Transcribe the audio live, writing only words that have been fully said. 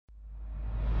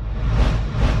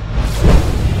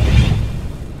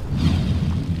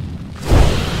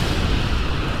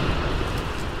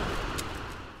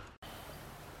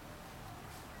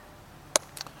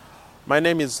My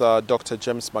name is Dr.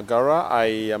 James Magara. I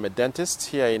am a dentist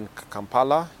here in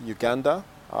Kampala, Uganda.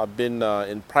 I've been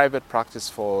in private practice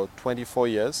for 24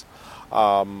 years.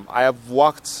 I have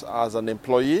worked as an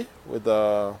employee with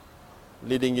a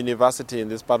leading university in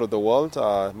this part of the world,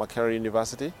 Makerere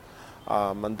University.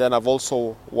 And then I've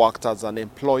also worked as an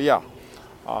employer.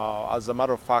 As a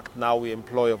matter of fact, now we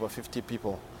employ over 50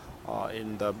 people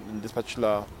in this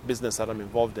particular business that I'm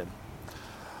involved in.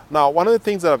 Now, one of the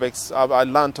things that I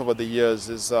learned over the years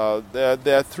is there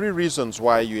are three reasons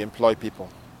why you employ people.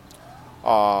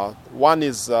 One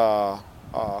is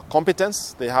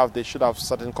competence. They should have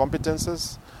certain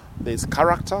competences. There's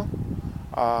character.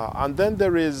 And then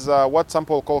there is what some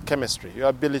people call chemistry, your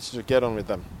ability to get on with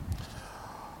them.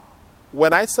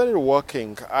 When I started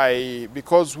working,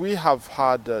 because we have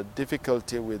had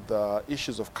difficulty with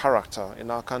issues of character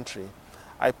in our country,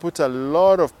 I put a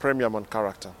lot of premium on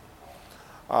character.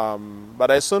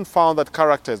 But I soon found that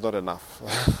character is not enough.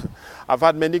 I've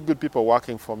had many good people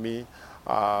working for me,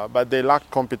 but they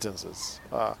lack competences.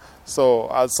 So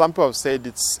as some people have said,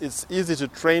 it's easy to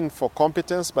train for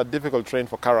competence, but difficult to train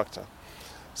for character.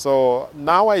 So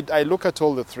now I look at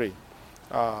all the three.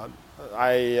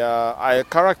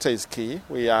 Character is key.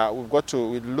 We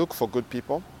look for good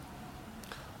people,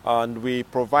 and we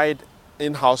provide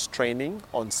in-house training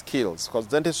on skills, because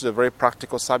dentistry is a very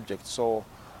practical subject. So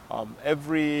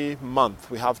every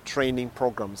month we have training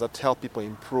programs that help people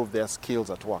improve their skills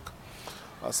at work.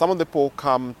 Some of the people who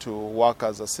come to work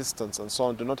as assistants and so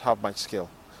on do not have much skill.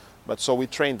 But so we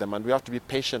train them, and we have to be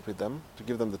patient with them to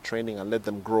give them the training and let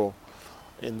them grow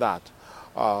in that.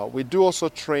 We do also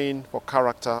train for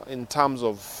character in terms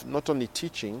of not only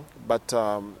teaching, but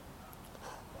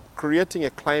creating a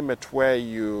climate where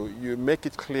you make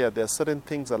it clear there are certain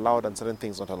things allowed and certain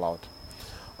things not allowed.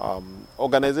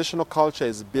 Organizational culture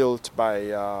is built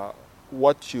by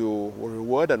what you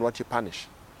reward and what you punish.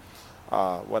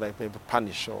 What I may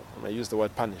punish, or I may use the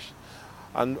word punish.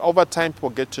 And over time,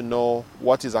 people get to know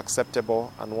what is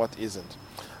acceptable and what isn't.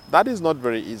 That is not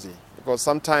very easy, because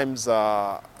sometimes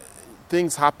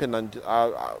things happen, and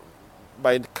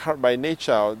by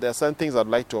nature, there are certain things I'd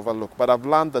like to overlook. But I've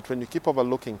learned that when you keep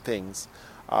overlooking things,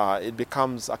 it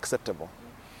becomes acceptable.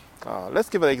 Let's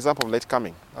give an example of late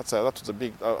coming. That was a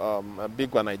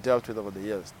big one I dealt with over the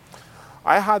years.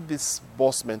 I had this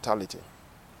boss mentality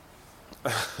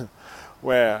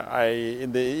where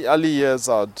in the early years,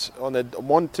 on a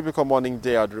typical morning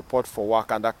day, I'd report for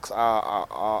work and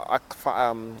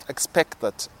expect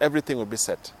that everything would be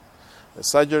set. The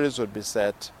surgeries would be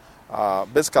set.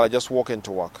 Basically, I just walk into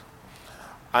work.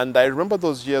 And I remember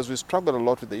those years, we struggled a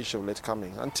lot with the issue of late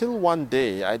coming. Until one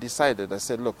day, I said,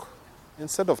 look,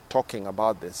 instead of talking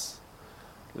about this,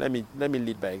 let me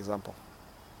lead by example.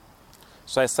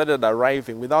 So I started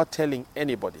arriving without telling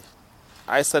anybody.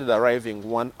 I started arriving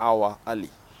 1 hour early.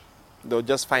 They would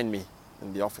just find me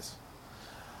in the office.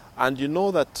 And you know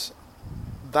that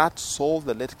solved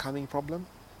the late coming problem?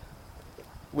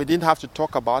 We didn't have to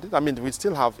talk about it. I mean, we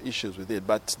still have issues with it,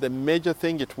 but the major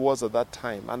thing it was at that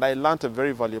time, and I learned a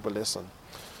very valuable lesson,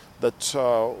 that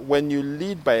when you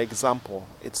lead by example,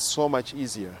 it's so much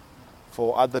easier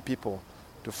for other people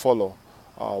to follow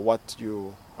what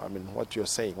you're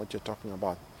saying, what you're talking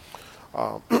about.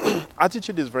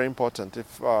 Attitude is very important.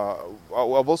 I've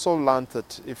also learned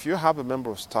that if you have a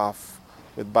member of staff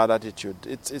with bad attitude,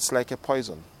 it's like a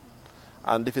poison.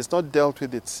 And if it's not dealt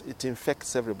with, it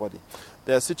infects everybody.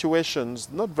 There are situations,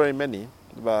 not very many,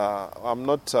 but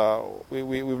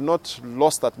we've not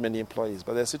lost that many employees,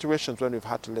 but there are situations when we've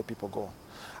had to let people go.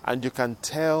 And you can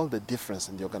tell the difference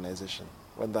in the organization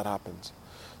when that happens.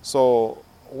 So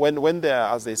when there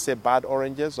are, as they say, bad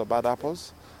oranges or bad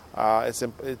apples, I've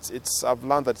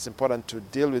learned that it's important to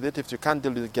deal with it. If you can't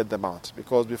deal with it, get them out,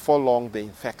 because before long they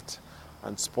infect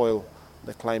and spoil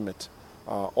the climate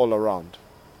all around.